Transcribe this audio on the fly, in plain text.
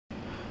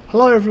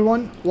Hello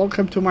everyone,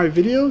 welcome to my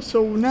video.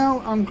 So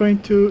now I'm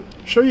going to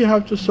show you how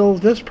to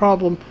solve this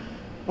problem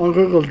on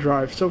Google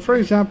Drive. So for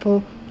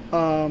example,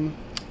 I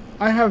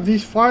have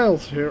these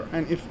files here,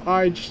 and if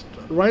I just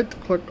right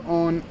click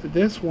on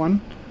this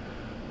one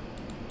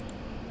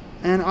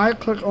and I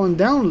click on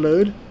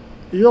download,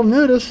 you'll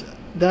notice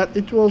that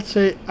it will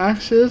say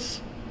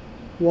access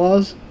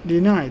was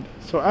denied.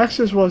 So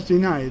access was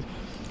denied.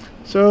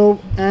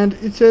 So, and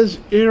it says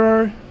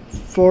error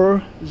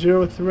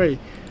 403.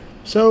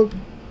 So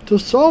to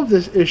solve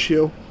this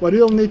issue, what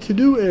you'll need to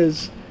do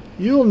is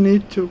you'll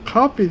need to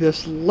copy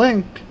this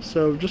link.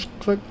 So just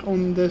click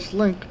on this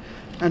link,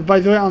 and by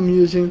the way, I'm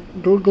using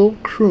Google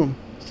Chrome,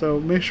 so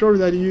make sure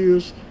that you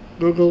use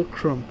Google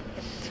Chrome.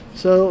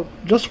 So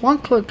just one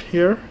click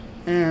here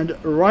and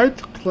right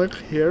click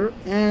here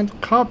and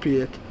copy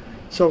it.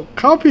 So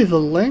copy the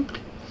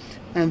link,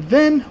 and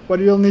then what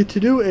you'll need to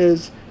do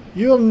is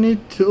you'll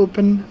need to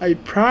open a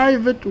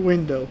private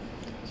window.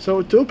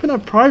 So to open a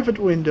private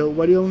window,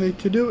 what you'll need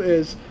to do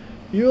is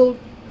you'll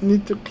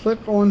need to click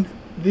on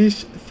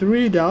these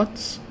three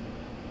dots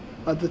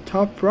at the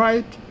top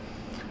right,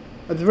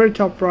 at the very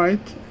top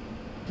right.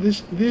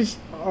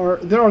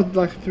 There are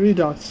like three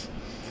dots,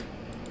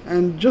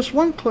 and just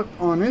one click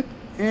on it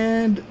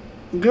and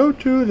go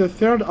to the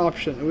third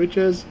option, which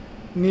is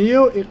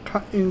Neo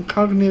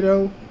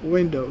Incognito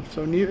Window.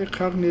 So Neo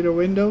Incognito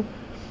Window,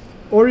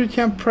 or you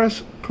can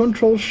press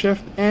Ctrl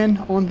Shift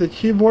N on the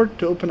keyboard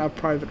to open a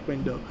private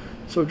window.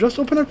 So just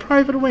open a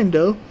private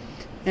window,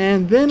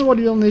 and then what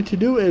you'll need to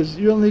do is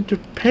you'll need to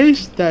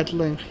paste that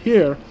link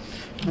here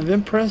and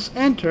then press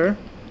enter.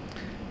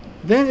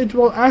 Then it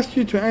will ask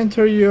you to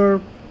enter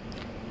your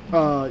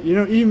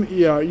your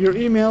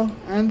email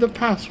and the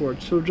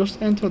password. So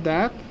just enter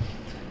that.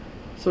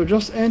 So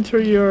just enter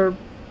your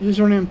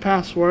username and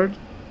password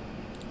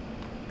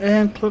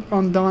and click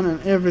on done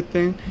and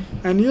everything,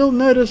 and you'll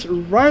notice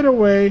right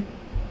away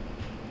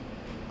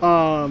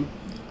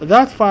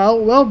that file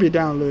will be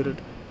downloaded.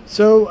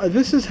 So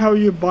this is how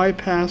you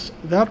bypass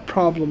that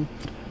problem.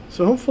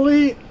 So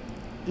hopefully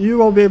you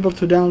will be able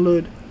to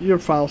download your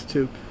files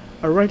too.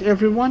 Alright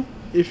everyone,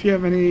 if you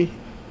have any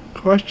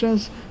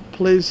questions,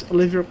 please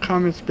leave your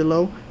comments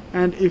below,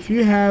 and if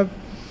you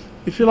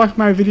like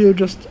my video,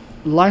 just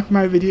like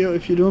my video.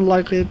 If you don't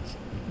like it,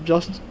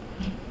 just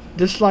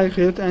dislike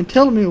it and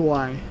tell me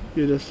why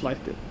you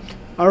disliked it.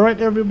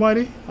 Alright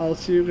everybody, I'll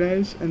see you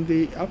guys in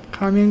the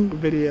upcoming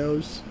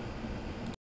videos.